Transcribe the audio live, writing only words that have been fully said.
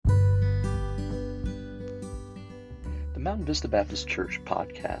Mountain Vista Baptist Church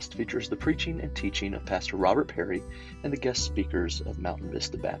podcast features the preaching and teaching of Pastor Robert Perry and the guest speakers of Mountain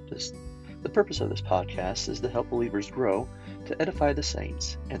Vista Baptist. The purpose of this podcast is to help believers grow, to edify the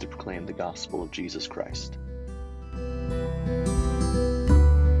saints, and to proclaim the gospel of Jesus Christ.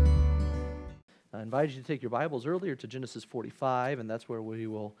 I invited you to take your Bibles earlier to Genesis 45, and that's where we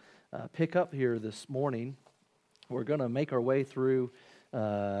will pick up here this morning. We're going to make our way through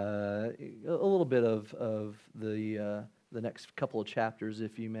a little bit of the next couple of chapters,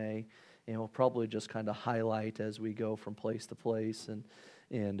 if you may, and we'll probably just kind of highlight as we go from place to place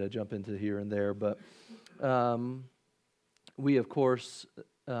and jump into here and there. But we, of course,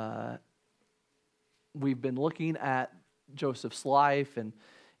 we've been looking at Joseph's life, and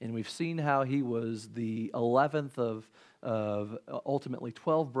we've seen how he was the 11th of ultimately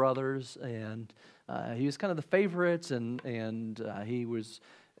 12 brothers, and he was kind of the favorites, and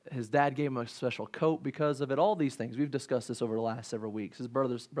his dad gave him a special coat because of it. All these things, we've discussed this over the last several weeks. His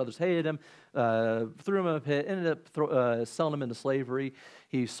brothers hated him, threw him in a pit, ended up selling him into slavery.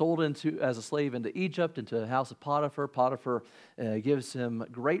 He sold as a slave into Egypt, into the house of Potiphar. Potiphar gives him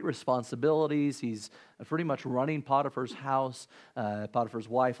great responsibilities. He's pretty much running Potiphar's house. Potiphar's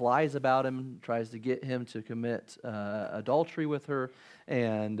wife lies about him, tries to get him to commit adultery with her,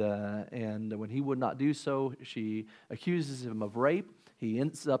 and when he would not do so, she accuses him of rape. He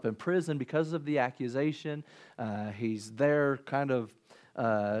ends up in prison because of the accusation. He's there kind of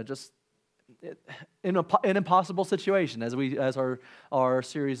just in an impossible situation, as our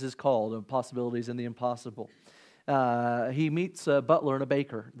series is called, Possibilities in the Impossible. He meets a butler and a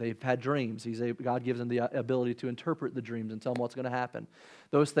baker. They've had dreams. God gives him the ability to interpret the dreams and tell him what's going to happen.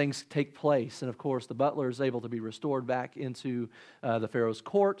 Those things take place, and of course, the butler is able to be restored back into the Pharaoh's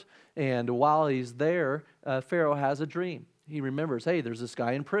court. And while he's there, Pharaoh has a dream. He remembers, hey, there's this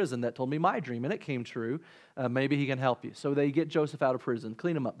guy in prison that told me my dream, and it came true. Maybe he can help you. So they get Joseph out of prison,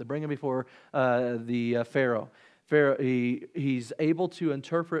 clean him up. They bring him before the Pharaoh. He's able to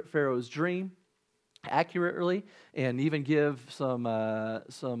interpret Pharaoh's dream accurately and even give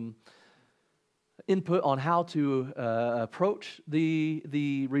some input on how to approach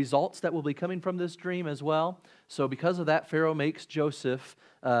the results that will be coming from this dream as well. So because of that, Pharaoh makes Joseph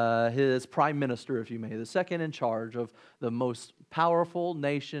his prime minister, if you may, the second in charge of the most powerful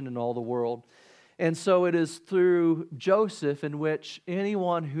nation in all the world. And so it is through Joseph in which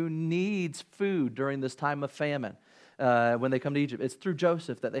anyone who needs food during this time of famine, when they come to Egypt, it's through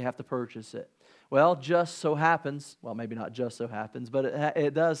Joseph that they have to purchase it. Well, just so happens, well, maybe not just so happens, but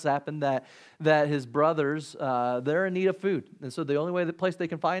it does happen that his brothers, they're in need of food. And so the only place they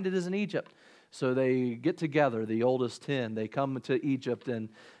can find it is in Egypt. So they get together, the oldest 10. They come to Egypt and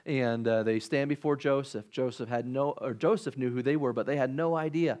they stand before Joseph. Joseph knew who they were, but they had no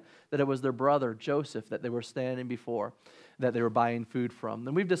idea that it was their brother Joseph that they were standing before, that they were buying food from.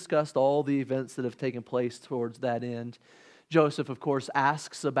 And we've discussed all the events that have taken place towards that end. Joseph, of course,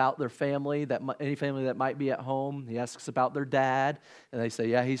 asks about their family, any family that might be at home. He asks about their dad, and they say,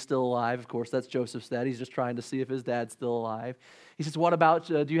 yeah, he's still alive. Of course, that's Joseph's dad. He's just trying to see if his dad's still alive. He says, what about,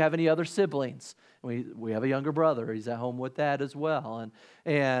 do you have any other siblings? We have a younger brother. He's at home with dad as well.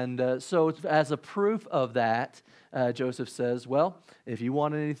 And so as a proof of that, Joseph says, well, if you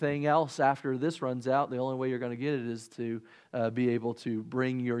want anything else after this runs out, the only way you're going to get it is to be able to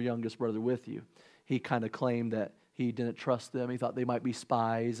bring your youngest brother with you. He kind of claimed that he didn't trust them. He thought they might be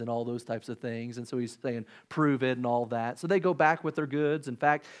spies and all those types of things. And so he's saying, prove it and all that. So they go back with their goods. In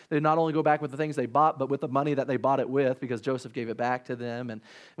fact, they not only go back with the things they bought, but with the money that they bought it with, because Joseph gave it back to them. And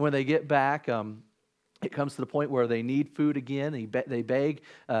when they get back, it comes to the point where they need food again. They beg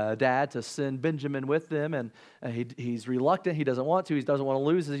Dad to send Benjamin with them, and he's reluctant. He doesn't want to. He doesn't want to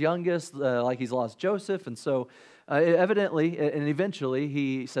lose his youngest like he's lost Joseph. And so evidently and eventually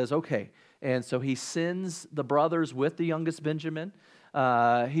he says, okay. And so he sends the brothers with the youngest Benjamin.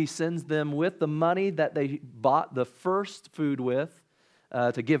 He sends them with the money that they bought the first food with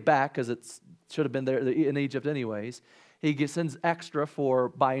to give back, because it should have been there in Egypt anyways. He sends extra for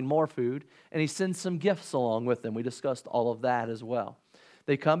buying more food, and he sends some gifts along with them. We discussed all of that as well.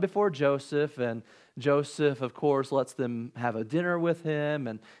 They come before Joseph, and Joseph, of course, lets them have a dinner with him,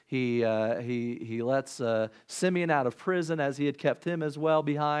 and he lets Simeon out of prison, as he had kept him as well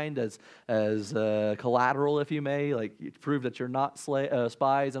behind as collateral, if you may, like you prove that you're not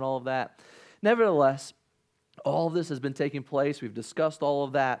spies and all of that. Nevertheless, all of this has been taking place. We've discussed all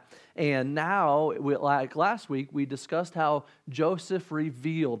of that, and now, like last week, we discussed how Joseph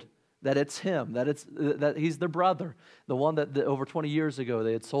revealed that it's him, that he's their brother, the one that over 20 years ago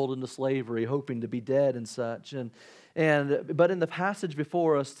they had sold into slavery, hoping to be dead and such. But in the passage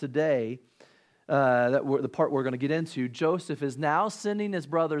before us today, the part we're going to get into, Joseph is now sending his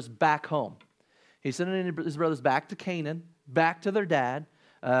brothers back home. He's sending his brothers back to Canaan, back to their dad,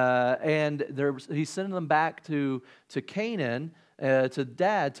 and he's sending them back to Canaan, to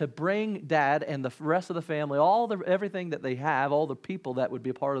dad, to bring dad and the rest of the family, everything that they have, all the people that would be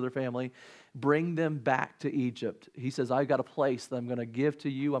a part of their family, bring them back to Egypt. He says, I've got a place that I'm going to give to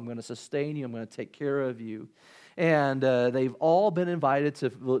you. I'm going to sustain you. I'm going to take care of you. And they've all been invited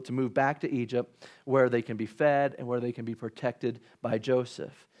to move back to Egypt, where they can be fed and where they can be protected by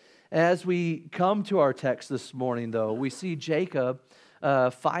Joseph. As we come to our text this morning, though, we see Jacob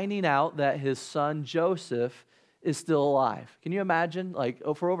finding out that his son Joseph is still alive. Can you imagine,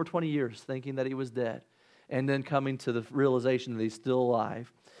 for over 20 years, thinking that he was dead, and then coming to the realization that he's still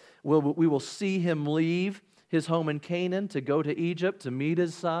alive? We will see him leave his home in Canaan to go to Egypt to meet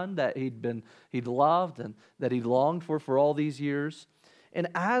his son that he'd loved and that he'd longed for all these years. And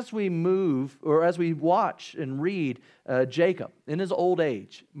as we watch and read Jacob in his old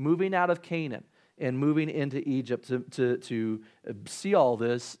age, moving out of Canaan and moving into Egypt to see all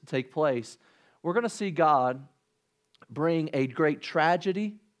this take place, we're going to see God bring a great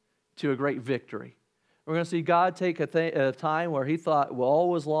tragedy to a great victory. We're going to see God take a time where he thought all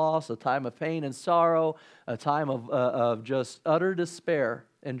was lost, a time of pain and sorrow, a time of just utter despair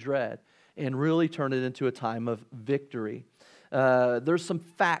and dread, and really turn it into a time of victory. There's some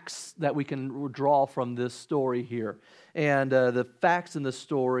facts that we can draw from this story here. And the facts in the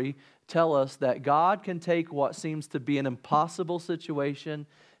story tell us that God can take what seems to be an impossible situation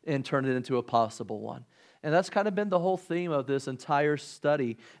and turn it into a possible one. And that's kind of been the whole theme of this entire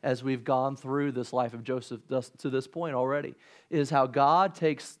study as we've gone through this life of Joseph to this point already, is how God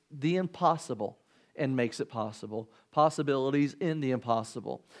takes the impossible and makes it possible. Possibilities in the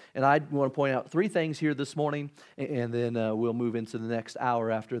impossible. And I want to point out 3 things here this morning, and then we'll move into the next hour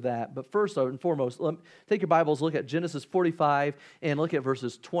after that. But first and foremost, take your Bibles, look at Genesis 45, and look at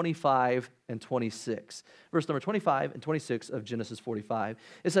verses 25 and 26. Verse number 25 and 26 of Genesis 45.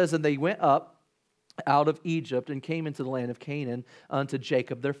 It says, and they went up out of Egypt and came into the land of Canaan unto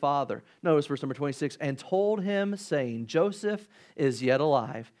Jacob their father. Notice verse number 26, and told him, saying, Joseph is yet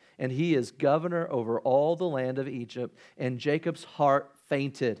alive, and he is governor over all the land of Egypt. And Jacob's heart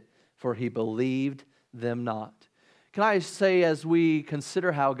fainted, for he believed them not. Can I say, as we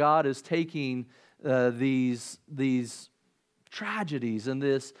consider how God is taking these tragedies and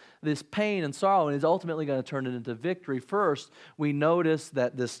this pain and sorrow, and is ultimately going to turn it into victory. First, we notice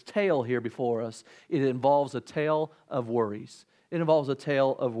that this tale here before us, it involves a tale of worries. It involves a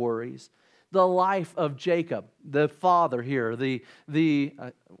tale of worries. The life of Jacob, the father here, the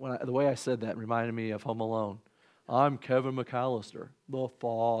way I said that reminded me of Home Alone. I'm Kevin McAllister, the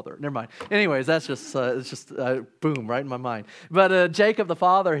father. Never mind. Anyways, that's just boom, right in my mind. But Jacob, the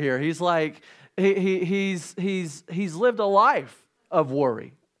father here, he's like, He's lived a life of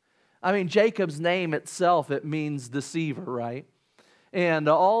worry. I mean, Jacob's name itself, it means deceiver, right? And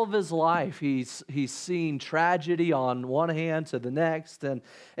all of his life, he's seen tragedy on one hand to the next, and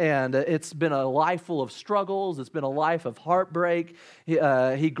it's been a life full of struggles. It's been a life of heartbreak.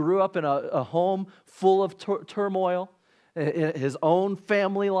 He grew up in a home full of turmoil. His own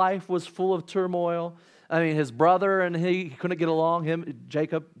family life was full of turmoil. I mean, his brother and he couldn't get along.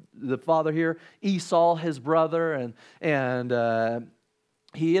 Jacob, the father here, Esau, his brother, and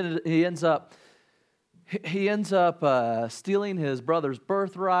he ends up stealing his brother's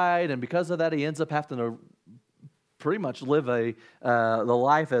birthright, and because of that, he ends up having to pretty much live the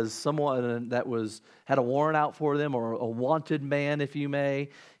life as someone that had a warrant out for them, or a wanted man, if you may.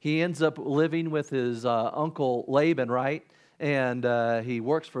 He ends up living with his uncle Laban, right? And he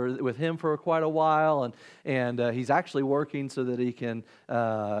works with him for quite a while, and he's actually working so that he can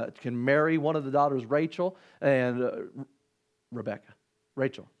marry one of the daughters, Rachel, and Rebecca.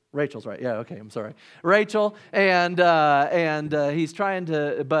 Rachel's right. Yeah, okay, I'm sorry. Rachel, and he's trying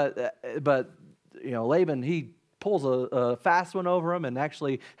to, but Laban, he pulls a fast one over him and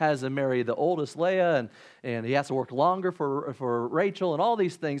actually has him marry the oldest, Leah, and he has to work longer for Rachel and all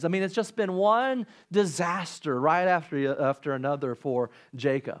these things. I mean, it's just been one disaster right after another for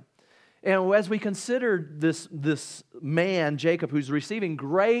Jacob. And as we consider this man, Jacob, who's receiving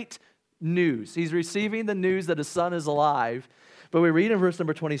great news, he's receiving the news that his son is alive. But we read in verse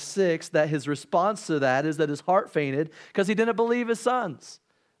number 26 that his response to that is that his heart fainted because he didn't believe his sons.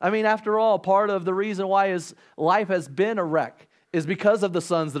 I mean, after all, part of the reason why his life has been a wreck is because of the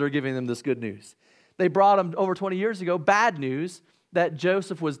sons that are giving them this good news. They brought him over 20 years ago bad news that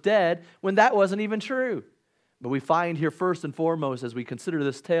Joseph was dead when that wasn't even true. But we find here first and foremost, as we consider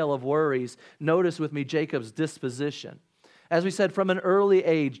this tale of worries, notice with me Jacob's disposition. As we said, from an early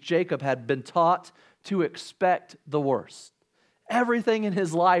age, Jacob had been taught to expect the worst. Everything in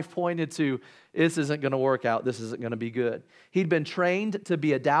his life pointed to, this isn't going to work out, this isn't going to be good. He'd been trained to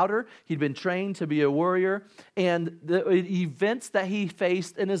be a doubter, he'd been trained to be a worrier, and the events that he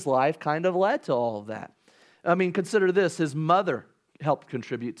faced in his life kind of led to all of that. I mean, consider this, his mother helped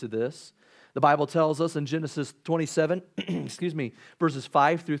contribute to this. The Bible tells us in Genesis 27, verses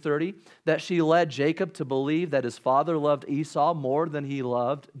 5 through 30, that she led Jacob to believe that his father loved Esau more than he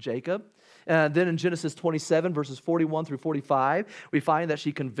loved Jacob. Then in Genesis 27, verses 41 through 45, we find that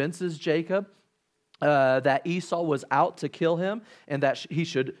she convinces Jacob that Esau was out to kill him and that he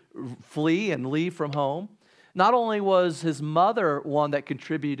should flee and leave from home. Not only was his mother one that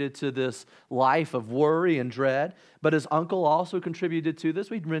contributed to this life of worry and dread, but his uncle also contributed to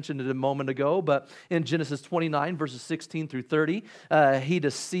this. We mentioned it a moment ago, but in Genesis 29, verses 16 through 30, he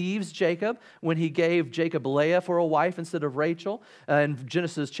deceives Jacob when he gave Jacob Leah for a wife instead of Rachel. In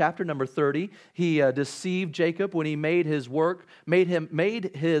Genesis chapter number 30, he deceived Jacob when he made his work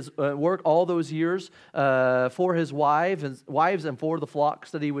all those years for his wives and for the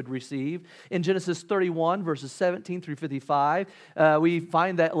flocks that he would receive. In Genesis 31, verses 17 through 55, we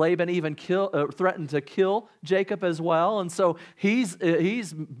find that Laban even threatened to kill Jacob as well, and so he's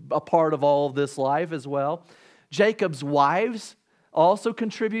a part of all of this life as well. Jacob's wives also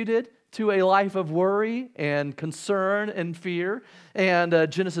contributed to a life of worry and concern and fear.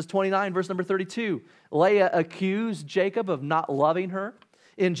 And Genesis 29, verse number 32, Leah accused Jacob of not loving her.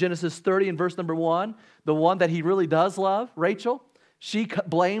 In Genesis 30 and verse number 1, the one that he really does love, Rachel, she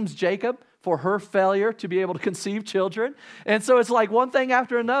blames Jacob for her failure to be able to conceive children. And so it's like one thing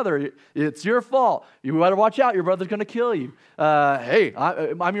after another. It's your fault. You better watch out. Your brother's going to kill you. Hey,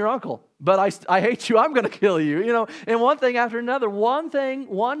 I'm your uncle, but I hate you. I'm going to kill you. You know, and one thing after another. One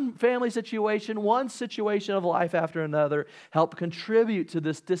family situation, one situation of life after another helped contribute to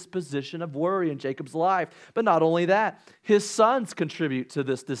this disposition of worry in Jacob's life. But not only that, his sons contribute to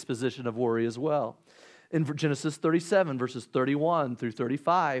this disposition of worry as well. In Genesis 37, verses 31 through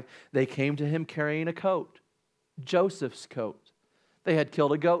 35, they came to him carrying a coat, Joseph's coat. They had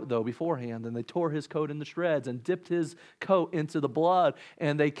killed a goat, though, beforehand, and they tore his coat into shreds and dipped his coat into the blood.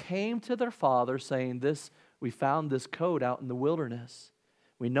 And they came to their father saying, we found this coat out in the wilderness.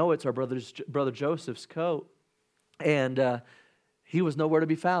 We know it's our brother Joseph's coat. And he was nowhere to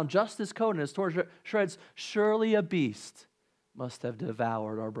be found. Just his coat and his torn shreds. Surely a beast must have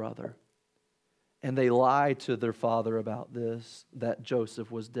devoured our brother. And they lied to their father about this, that Joseph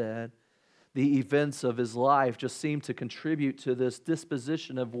was dead. The events of his life just seemed to contribute to this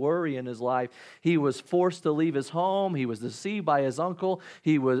disposition of worry in his life. He was forced to leave his home. He was deceived by his uncle.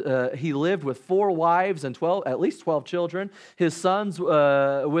 He lived with 4 wives and at least 12 children. His sons,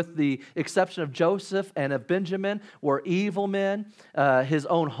 with the exception of Joseph and of Benjamin, were evil men. His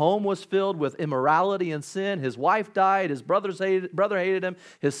own home was filled with immorality and sin. His wife died. His brother hated him.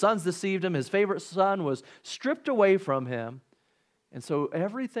 His sons deceived him. His favorite son was stripped away from him. And so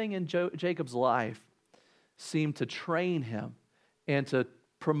everything in Jacob's life seemed to train him and to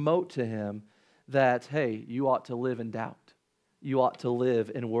promote to him that, hey, you ought to live in doubt. You ought to live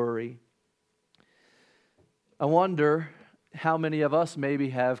in worry. I wonder how many of us maybe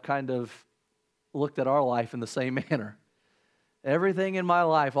have kind of looked at our life in the same manner. Everything in my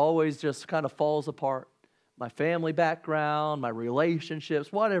life always just kind of falls apart. My family background, my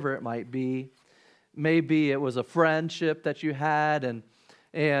relationships, whatever it might be. Maybe it was a friendship that you had and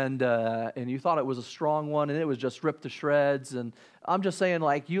you thought it was a strong one and it was just ripped to shreds. And I'm just saying,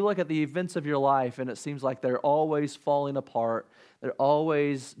 like, you look at the events of your life and it seems like they're always falling apart. They're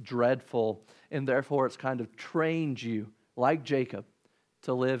always dreadful. And therefore it's kind of trained you, like Jacob,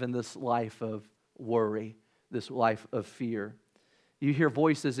 to live in this life of worry, this life of fear. You hear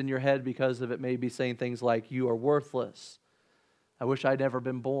voices in your head because of it, maybe saying things like, you are worthless. I wish I'd never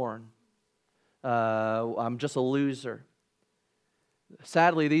been born. I'm just a loser.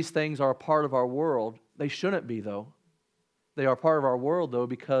 Sadly, these things are a part of our world. They shouldn't be, though. They are part of our world, though,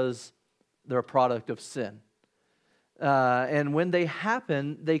 because they're a product of sin. And when they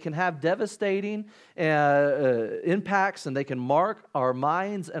happen, they can have devastating impacts, and they can mark our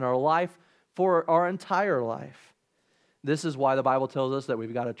minds and our life for our entire life. This is why the Bible tells us that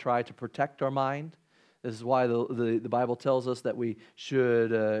we've got to try to protect our mind. This is why the Bible tells us that we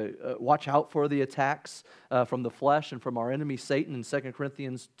should watch out for the attacks from the flesh and from our enemy Satan in 2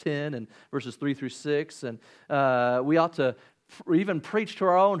 Corinthians 10 and verses 3 through 6. And we ought to even preach to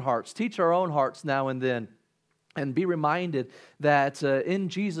our own hearts, teach our own hearts now and then, and be reminded that in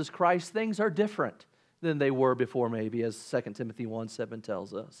Jesus Christ things are different than they were before, maybe, as 2 Timothy 1:7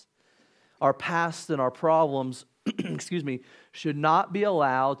 tells us. Our past and our problems excuse me, should not be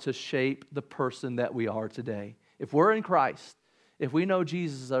allowed to shape the person that we are today. If we're in Christ, if we know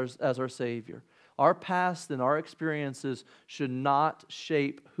Jesus as our Savior, our past and our experiences should not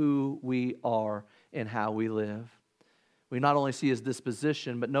shape who we are and how we live. We not only see his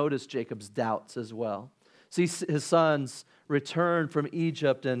disposition, but notice Jacob's doubts as well. See, his sons return from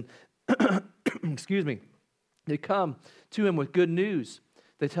Egypt and, excuse me, they come to him with good news.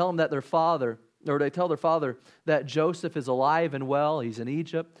 They tell him that they tell their father that Joseph is alive and well. He's in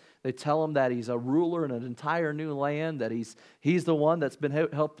Egypt. They tell him that he's a ruler in an entire new land, that he's the one that's been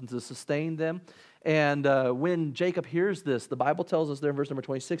helping to sustain them. And when Jacob hears this, the Bible tells us there in verse number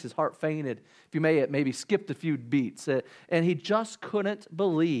 26, his heart fainted. If you may, it maybe skipped a few beats. And he just couldn't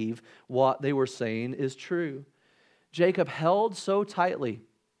believe what they were saying is true. Jacob held so tightly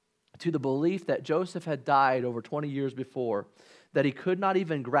to the belief that Joseph had died over 20 years before that he could not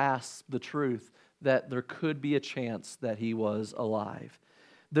even grasp the truth that there could be a chance that he was alive.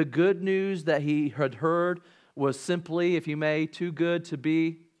 The good news that he had heard was simply, if you may, too good to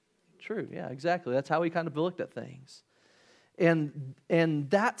be true. Yeah, exactly. That's how he kind of looked at things. And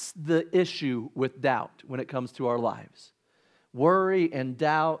that's the issue with doubt when it comes to our lives. Worry and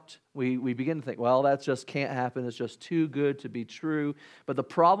doubt, we begin to think, well, that just can't happen. It's just too good to be true. But the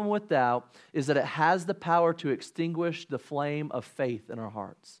problem with doubt is that it has the power to extinguish the flame of faith in our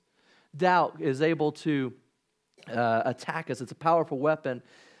hearts. Doubt is able to attack us. It's a powerful weapon.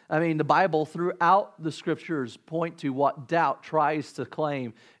 I mean, the Bible throughout the Scriptures point to what doubt tries to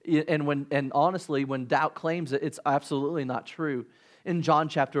claim. And honestly, when doubt claims it, it's absolutely not true. In John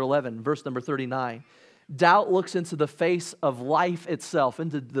chapter 11, verse number 39, doubt looks into the face of life itself,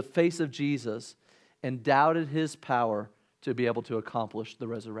 into the face of Jesus, and doubted his power to be able to accomplish the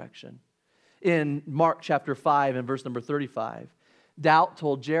resurrection. In Mark chapter 5 and verse number 35, doubt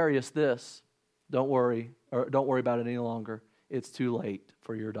told Jairus this, don't worry about it any longer. It's too late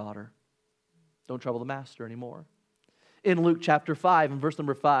for your daughter. Don't trouble the master anymore. In Luke chapter 5 and verse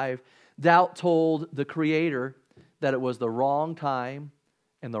number 5, doubt told the Creator that it was the wrong time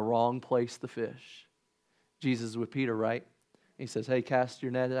and the wrong place to fish. Jesus is with Peter, right? He says, hey, cast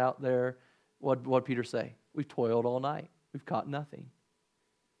your net out there. What'd Peter say? We've toiled all night. We've caught nothing.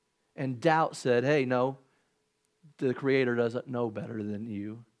 And doubt said, hey, no, the Creator doesn't know better than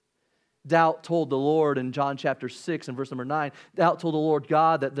you. Doubt told the Lord in John chapter 6 and verse number 9, doubt told the Lord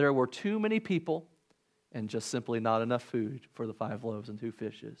God that there were too many people and just simply not enough food for the 5 loaves and 2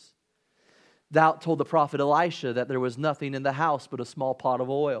 fishes. Doubt told the prophet Elisha that there was nothing in the house but a small pot of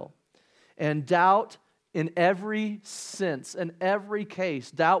oil. And doubt, in every sense, in every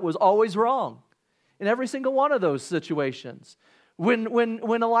case, doubt was always wrong in every single one of those situations. When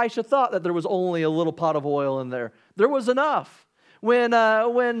Elisha thought that there was only a little pot of oil in there, there was enough. When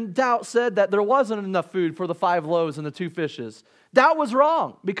doubt said that there wasn't enough food for the 5 loaves and the 2 fishes, doubt was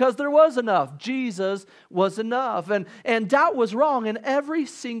wrong because there was enough. Jesus was enough. And doubt was wrong in every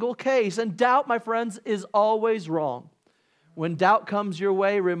single case. And doubt, my friends, is always wrong. When doubt comes your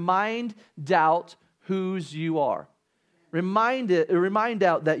way, remind doubt whose you are. Remind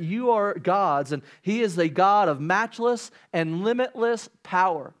doubt that you are God's, and He is a God of matchless and limitless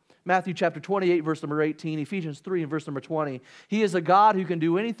power. Matthew chapter 28, verse number 18, Ephesians 3 and verse number 20. He is a God who can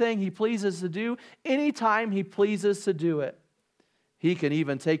do anything He pleases to do, anytime He pleases to do it. He can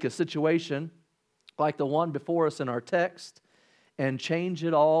even take a situation like the one before us in our text and change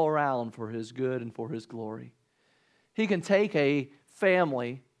it all around for His good and for His glory. He can take a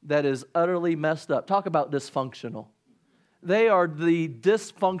family that is utterly messed up. Talk about dysfunctional. They are the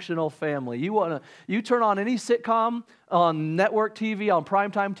dysfunctional family. You turn on any sitcom on network TV, on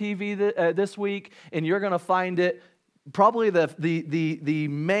primetime TV this week, and you're going to find it. Probably the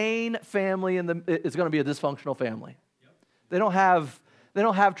main family is going to be a dysfunctional family. Yep. They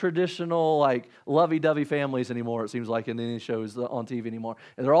don't have traditional like lovey-dovey families anymore. It seems like in any shows on TV anymore,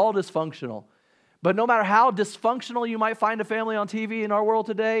 and they're all dysfunctional. But no matter how dysfunctional you might find a family on TV in our world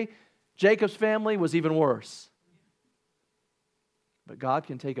today, Jacob's family was even worse. But God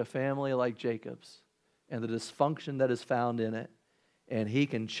can take a family like Jacob's and the dysfunction that is found in it, and He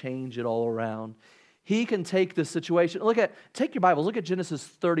can change it all around. He can take the situation. Take your Bibles, look at Genesis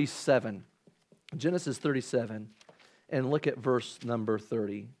 37. Genesis 37, and look at verse number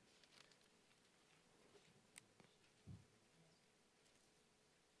 30.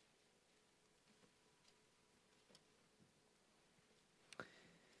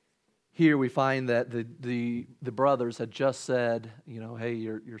 Here we find that the brothers had just said, hey,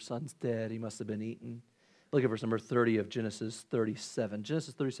 your son's dead. He must have been eaten. Look at verse number 30 of Genesis 37.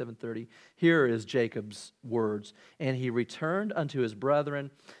 Genesis 37:30. Here is Jacob's words. And he returned unto his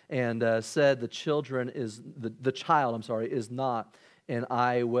brethren and said, the child is not, and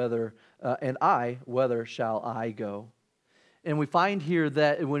whither shall I go? And we find here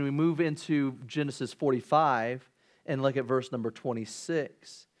that when we move into Genesis 45 and look at verse number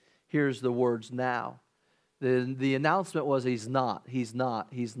 26, here's the words now. The announcement was he's not.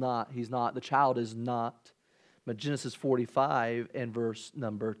 The child is not. But Genesis 45 and verse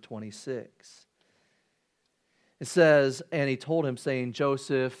number 26. It says, and he told him, saying,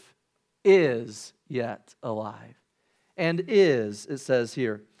 Joseph is yet alive. And is, it says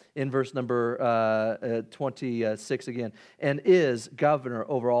here in verse number 26 again, and is governor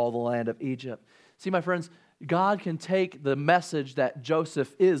over all the land of Egypt. See, my friends, God can take the message that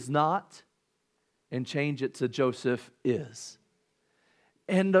Joseph is not and change it to Joseph is.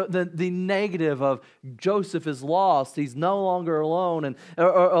 And the negative of Joseph is lost, he's no longer alone and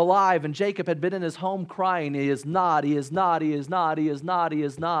or alive, and Jacob had been in his home crying, he is not, he is not, he is not, he is not, he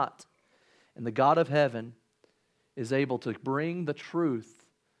is not. And the God of heaven is able to bring the truth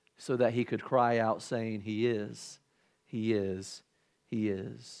so that he could cry out saying, he is, he is, he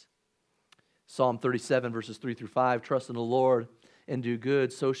is. Psalm 37 verses 3 through 5, trust in the Lord and do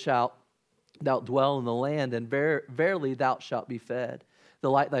good, so shalt thou dwell in the land, and verily thou shalt be fed.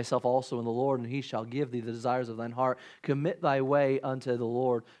 Delight thyself also in the Lord, and he shall give thee the desires of thine heart. Commit thy way unto the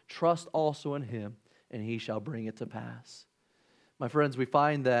Lord. Trust also in him, and he shall bring it to pass. My friends, we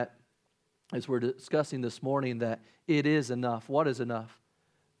find that, as we're discussing this morning, that it is enough. What is enough?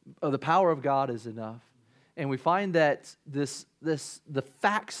 The power of God is enough. And we find that the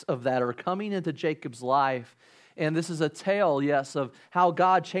facts of that are coming into Jacob's life. And this is a tale, yes, of how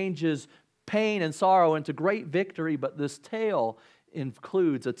God changes pain and sorrow into great victory, but this tale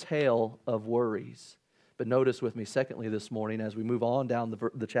includes a tale of worries. But notice with me, secondly, this morning, as we move on down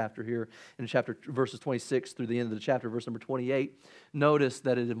the chapter here, in verses 26 through the end of the chapter, verse number 28, notice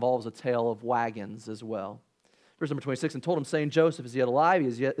that it involves a tale of wagons as well. Verse number 26, and told him, saying, Joseph is yet alive,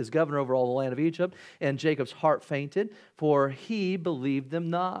 he is governor over all the land of Egypt. And Jacob's heart fainted, for he believed them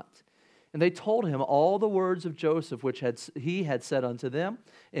not. And they told him all the words of Joseph, which he had said unto them.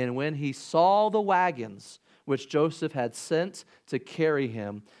 And when he saw the wagons which Joseph had sent to carry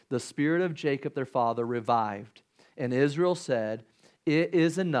him, the spirit of Jacob their father revived. And Israel said, it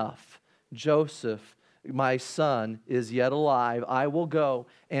is enough. Joseph, my son, is yet alive. I will go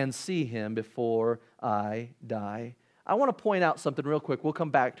and see him before I die. I want to point out something real quick. We'll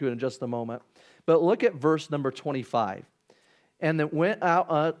come back to it in just a moment. But look at verse number 25. And then went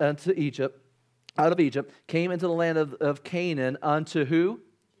out unto Egypt, out of Egypt, came into the land of Canaan unto who?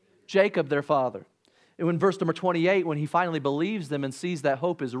 Jacob their father. And in verse number 28, when he finally believes them and sees that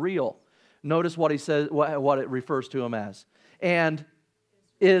hope is real, notice what he says, what it refers to him as. And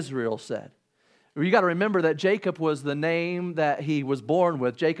Israel said. You got to remember that Jacob was the name that he was born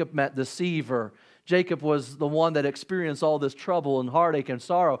with. Jacob meant deceiver. Jacob was the one that experienced all this trouble and heartache and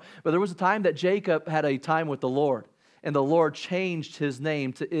sorrow. But there was a time that Jacob had a time with the Lord, and the Lord changed his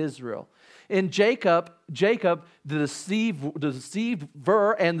name to Israel. In Jacob, the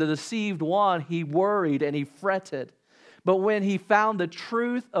deceiver and the deceived one, he worried and he fretted. But when he found the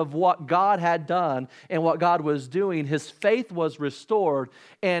truth of what God had done and what God was doing, his faith was restored,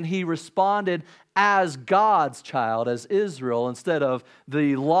 and he responded as God's child, as Israel, instead of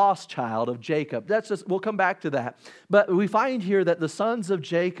the lost child of Jacob. We'll come back to that. But we find here that the sons of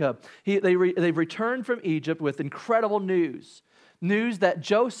Jacob, they've returned from Egypt with incredible news that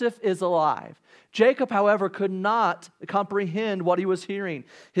Joseph is alive. Jacob, however, could not comprehend what he was hearing.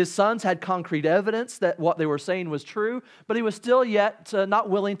 His sons had concrete evidence that what they were saying was true, but he was still yet not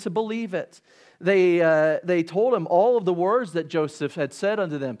willing to believe it. They told him all of the words that Joseph had said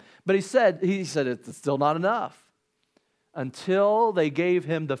unto them, but he said it's still not enough, until they gave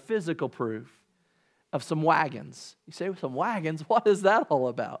him the physical proof of some wagons. You say, some wagons? What is that all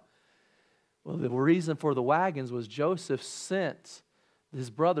about? Well, the reason for the wagons was Joseph sent his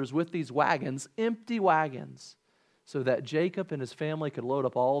brothers with these wagons, empty wagons, so that Jacob and his family could load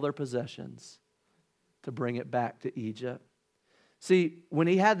up all their possessions to bring it back to Egypt. See, when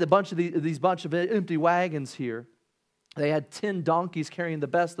he had these bunch of empty wagons here, they had 10 donkeys carrying the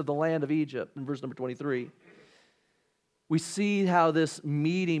best of the land of Egypt, in verse number 23. We see how this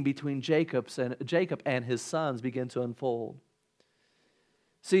meeting between Jacob and his sons began to unfold.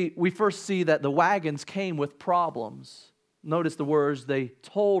 See, we first see that the wagons came with problems. Notice the words, they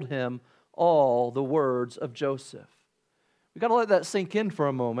told him all the words of Joseph. We've got to let that sink in for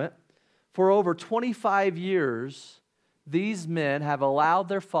a moment. For over 25 years, these men have allowed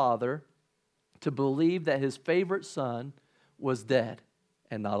their father to believe that his favorite son was dead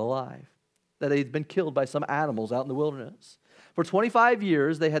and not alive, that he'd been killed by some animals out in the wilderness. For 25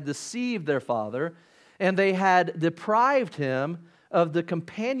 years, they had deceived their father, and they had deprived him of the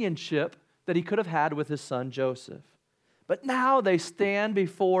companionship that he could have had with his son Joseph. But now they stand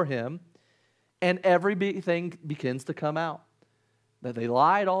before him, and everything begins to come out. That they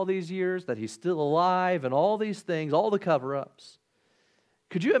lied all these years, that he's still alive, and all these things, all the cover-ups.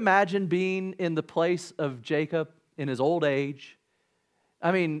 Could you imagine being in the place of Jacob in his old age?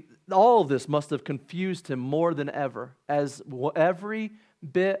 I mean, all of this must have confused him more than ever as every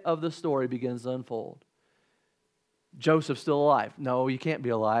bit of the story begins to unfold. Joseph's still alive. No, you can't be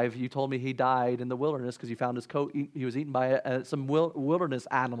alive. You told me he died in the wilderness because you found his coat. He was eaten by some wilderness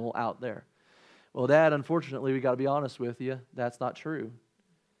animal out there. Well, Dad, unfortunately, we got to be honest with you. That's not true.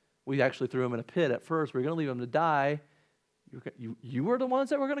 We actually threw him in a pit at first. We were going to leave him to die. You were the ones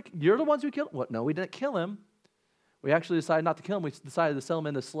that were going to. You're the ones who killed him. What? No, we didn't kill him. We actually decided not to kill him. We decided to sell him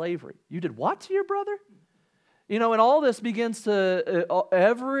into slavery. You did what to your brother? You know, and all this begins to,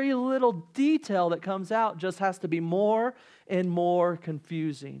 every little detail that comes out just has to be more and more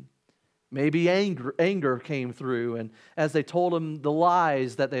confusing. Maybe anger came through, and as they told him the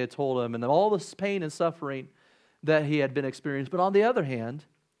lies that they had told him, and all this pain and suffering that he had been experiencing. But on the other hand,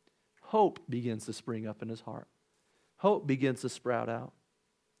 hope begins to spring up in his heart. Hope begins to sprout out.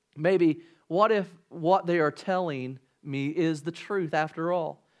 Maybe, what if what they are telling me is the truth after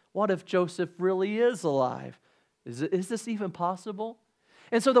all? What if Joseph really is alive? Is this even possible?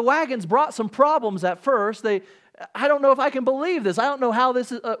 And so the wagons brought some problems at first. I don't know if I can believe this. I don't know how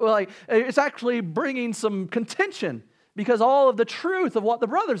this is, it's actually bringing some contention because all of the truth of what the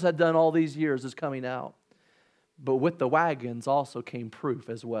brothers had done all these years is coming out. But with the wagons also came proof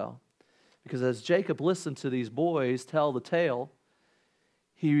as well. Because as Jacob listened to these boys tell the tale,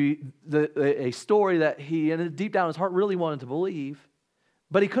 a story that he, deep down in his heart, really wanted to believe,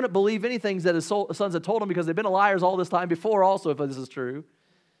 but he couldn't believe anything that his sons had told him because they've been liars all this time before also, if this is true.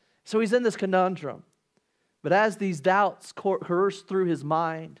 So he's in this conundrum. But as these doubts coursed through his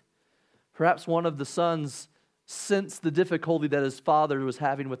mind, perhaps one of the sons sensed the difficulty that his father was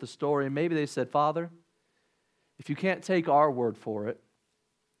having with the story, and maybe they said, Father, if you can't take our word for it,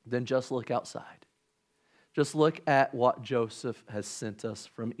 then just look outside. Just look at what Joseph has sent us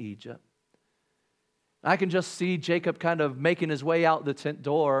from Egypt. I can just see Jacob kind of making his way out the tent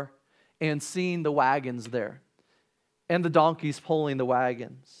door and seeing the wagons there and the donkeys pulling the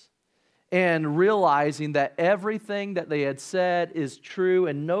wagons and realizing that everything that they had said is true.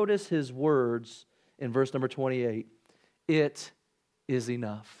 And notice his words in verse number 28. It is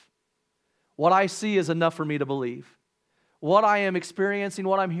enough. What I see is enough for me to believe. What I am experiencing,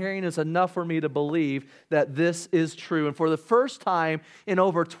 what I'm hearing is enough for me to believe that this is true. And for the first time in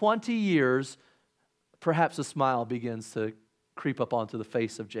over 20 years, perhaps a smile begins to creep up onto the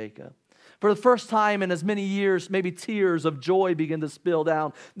face of Jacob. For the first time in as many years, maybe tears of joy begin to spill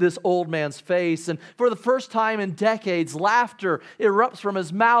down this old man's face. And for the first time in decades, laughter erupts from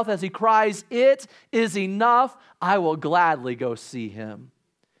his mouth as he cries, "It is enough. I will gladly go see him."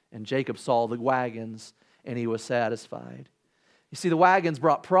 And Jacob saw the wagons, and he was satisfied. You see, the wagons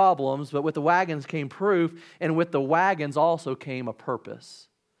brought problems, but with the wagons came proof, and with the wagons also came a purpose.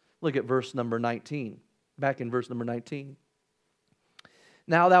 Look at verse number 19. Back in verse number 19.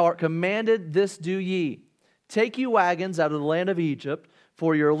 Now thou art commanded, this do ye. Take you wagons out of the land of Egypt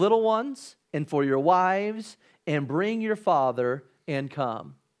for your little ones and for your wives, and bring your father and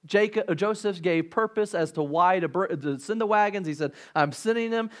come. Joseph gave purpose as to why to send the wagons. He said, I'm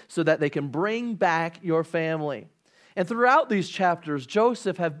sending them so that they can bring back your family. And throughout these chapters,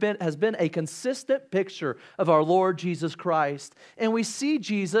 Joseph has been a consistent picture of our Lord Jesus Christ. And we see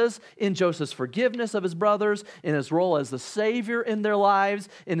Jesus in Joseph's forgiveness of his brothers, in his role as the Savior in their lives,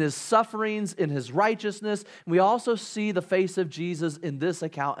 in his sufferings, in his righteousness. We also see the face of Jesus in this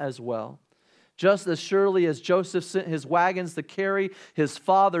account as well. Just as surely as Joseph sent his wagons to carry his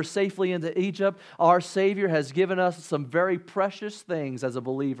father safely into Egypt, our Savior has given us some very precious things as a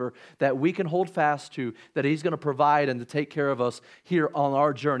believer that we can hold fast to, that he's going to provide and to take care of us here on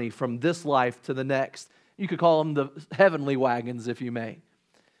our journey from this life to the next. You could call them the heavenly wagons, if you may.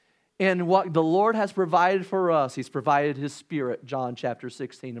 And what the Lord has provided for us, he's provided his Spirit, John chapter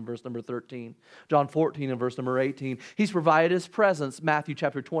 16 and verse number 13. John 14 and verse number 18. He's provided his presence, Matthew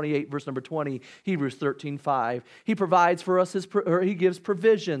chapter 28, verse number 20, Hebrews 13:5. He provides for us, he gives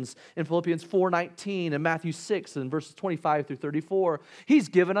provisions in Philippians 4:19 and Matthew 6 and verses 25 through 34. He's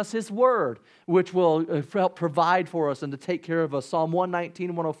given us his word, which will help provide for us and to take care of us. Psalm 119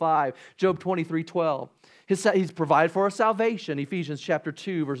 and 105, Job 23:12. He's provided for our salvation, Ephesians chapter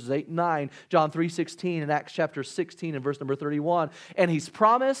 2, verses 8 and 9, John 3:16, and Acts chapter 16 and verse number 31. And He's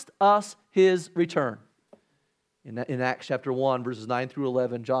promised us His return. In Acts chapter 1, verses 9 through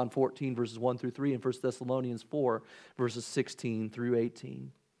 11, John 14, verses 1 through 3, and 1 Thessalonians 4, verses 16 through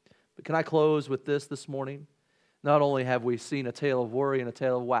 18. But can I close with this morning? Not only have we seen a tale of worry and a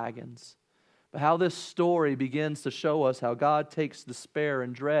tale of wagons, but how this story begins to show us how God takes despair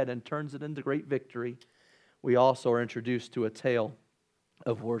and dread and turns it into great victory. We also are introduced to a tale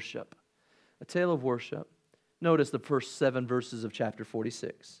of worship. A tale of worship. Notice the first 7 verses of chapter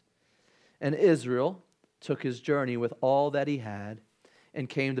 46. And Israel took his journey with all that he had, and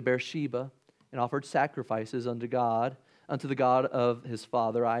came to Beersheba, and offered sacrifices unto the God of his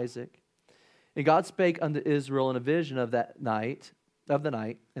father Isaac. And God spake unto Israel in a vision of the night,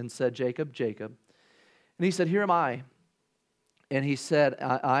 and said, Jacob, Jacob. And he said, Here am I. And he said,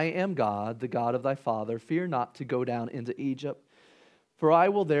 I am God, the God of thy father. Fear not to go down into Egypt, for I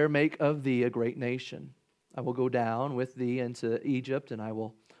will there make of thee a great nation. I will go down with thee into Egypt, and I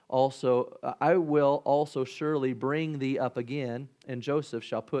will also surely bring thee up again, and Joseph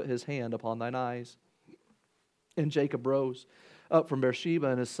shall put his hand upon thine eyes. And Jacob rose up from Beersheba,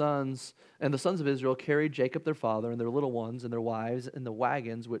 and his sons, and the sons of Israel carried Jacob their father, and their little ones, and their wives, in the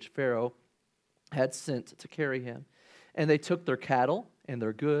wagons which Pharaoh had sent to carry him. And they took their cattle and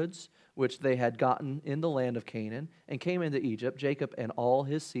their goods, which they had gotten in the land of Canaan, and came into Egypt, Jacob and all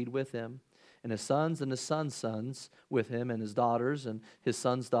his seed with him, and his sons and his sons' sons with him, and his daughters and his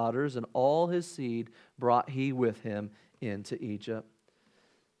sons' daughters, and all his seed brought he with him into Egypt.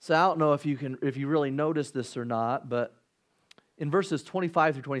 So I don't know if you really noticed this or not, but in verses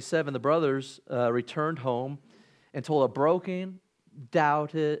 25 through 27, the brothers returned home and told a broken,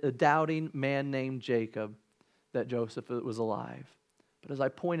 doubting man named Jacob that Joseph was alive. But as I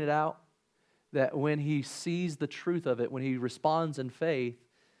pointed out, that when he sees the truth of it, when he responds in faith,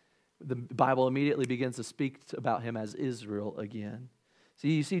 the Bible immediately begins to speak about him as Israel again. So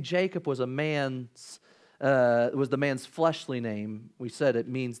you see, Jacob was the man's fleshly name. We said it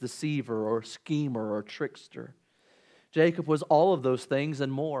means deceiver or schemer or trickster. Jacob was all of those things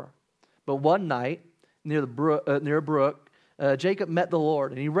and more. But one night near a brook, Jacob met the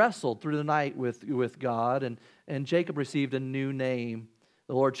Lord, and he wrestled through the night with God, and Jacob received a new name.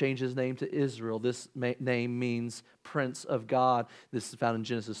 The Lord changed his name to Israel. This name means Prince of God. This is found in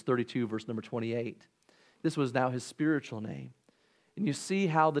Genesis 32, verse number 28. This was now his spiritual name. And you see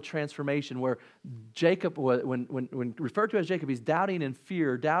how the transformation, where Jacob, when referred to as Jacob, he's doubting in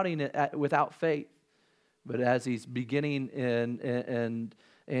fear, doubting without faith. But as he's beginning and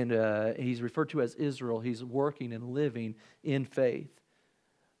he's referred to as Israel, he's working and living in faith.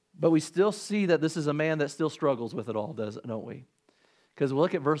 But we still see that this is a man that still struggles with it all, don't we? Because we'll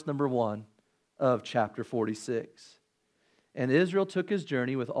look at verse number 1 of chapter 46. And Israel took his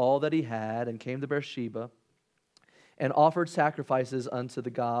journey with all that he had, and came to Beersheba, and offered sacrifices unto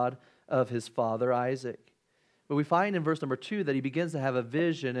the God of his father Isaac. But we find in verse number 2 that he begins to have a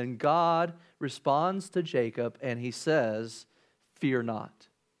vision, and God responds to Jacob, and he says, Fear not.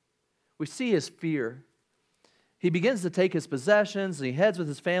 We see his fear. He begins to take his possessions, and he heads with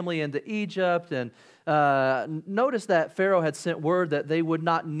his family into Egypt. And notice that Pharaoh had sent word that they would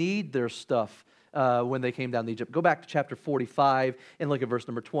not need their stuff when they came down to Egypt. Go back to chapter 45 and look at verse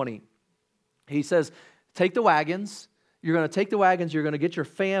number 20. He says, take the wagons. You're going to take the wagons. You're going to get your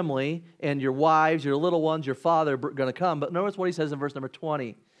family and your wives, your little ones, your father going to come. But notice what he says in verse number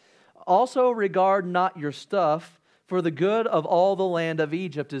 20. Also regard not your stuff, for the good of all the land of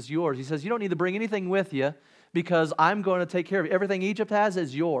Egypt is yours. He says, you don't need to bring anything with you, because I'm going to take care of you. Everything Egypt has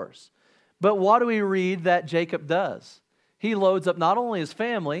is yours. But what do we read that Jacob does? He loads up not only his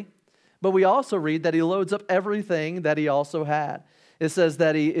family, but we also read that he loads up everything that he also had. It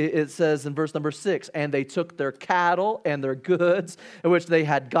says in verse number 6, and they took their cattle and their goods, which they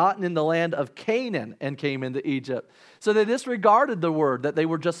had gotten in the land of Canaan, and came into Egypt. So they disregarded the word that they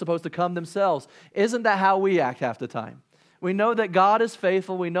were just supposed to come themselves. Isn't that how we act half the time? We know that God is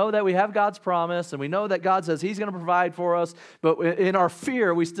faithful. We know that we have God's promise, and we know that God says He's going to provide for us. But in our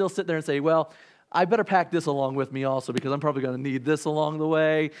fear, we still sit there and say, well, I better pack this along with me also, because I'm probably going to need this along the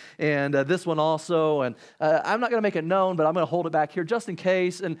way, and this one also. And I'm not going to make it known, but I'm going to hold it back here just in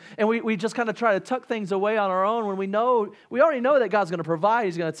case. And we just kind of try to tuck things away on our own when we already know that God's going to provide.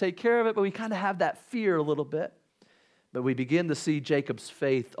 He's going to take care of it, but we kind of have that fear a little bit. But we begin to see Jacob's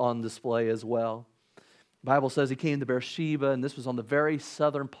faith on display as well. The Bible says he came to Beersheba, and this was on the very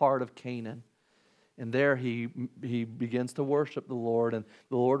southern part of Canaan. And there he begins to worship the Lord, and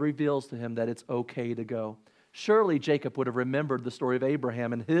the Lord reveals to him that it's okay to go. Surely Jacob would have remembered the story of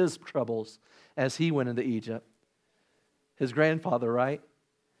Abraham and his troubles as he went into Egypt. His grandfather, right?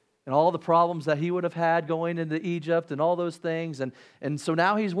 And all the problems that he would have had going into Egypt and all those things. And so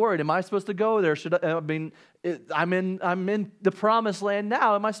now he's worried. Am I supposed to go there? I'm in the promised land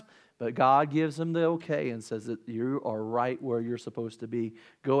now. But God gives him the okay and says that you are right where you're supposed to be.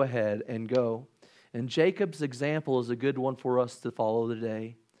 Go ahead and go. And Jacob's example is a good one for us to follow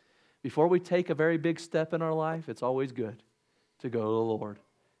today. Before we take a very big step in our life, it's always good to go to the Lord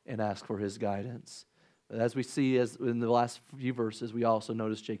and ask for His guidance. But as we see as in the last few verses, we also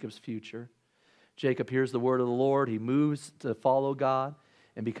notice Jacob's future. Jacob hears the word of the Lord. He moves to follow God.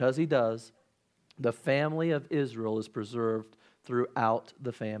 And because he does, the family of Israel is preserved throughout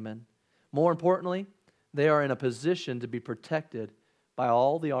the famine. More importantly, they are in a position to be protected by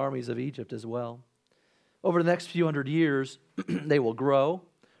all the armies of Egypt as well. Over the next few hundred years, they will grow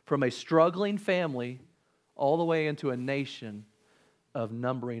from a struggling family all the way into a nation of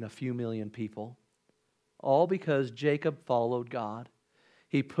numbering a few million people. All because Jacob followed God.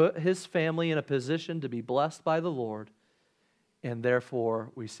 He put his family in a position to be blessed by the Lord, and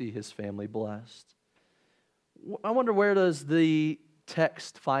therefore we see his family blessed. I wonder, where does the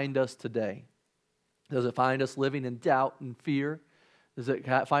text find us today? Does it find us living in doubt and fear? Does it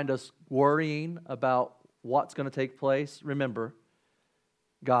find us worrying about what's going to take place? Remember,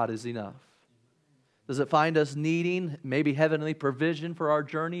 God is enough. Does it find us needing maybe heavenly provision for our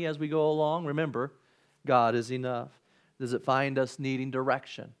journey as we go along? Remember, God is enough. Does it find us needing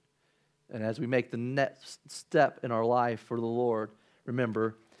direction? And as we make the next step in our life for the Lord,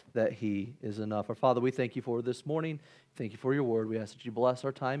 remember that He is enough. Our Father, we thank You for this morning. Thank You for Your word. We ask that You bless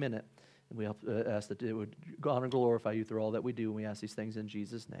our time in it. And we ask that it would honor and glorify You through all that we do. And we ask these things in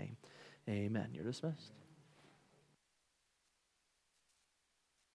Jesus' name. Amen. You're dismissed.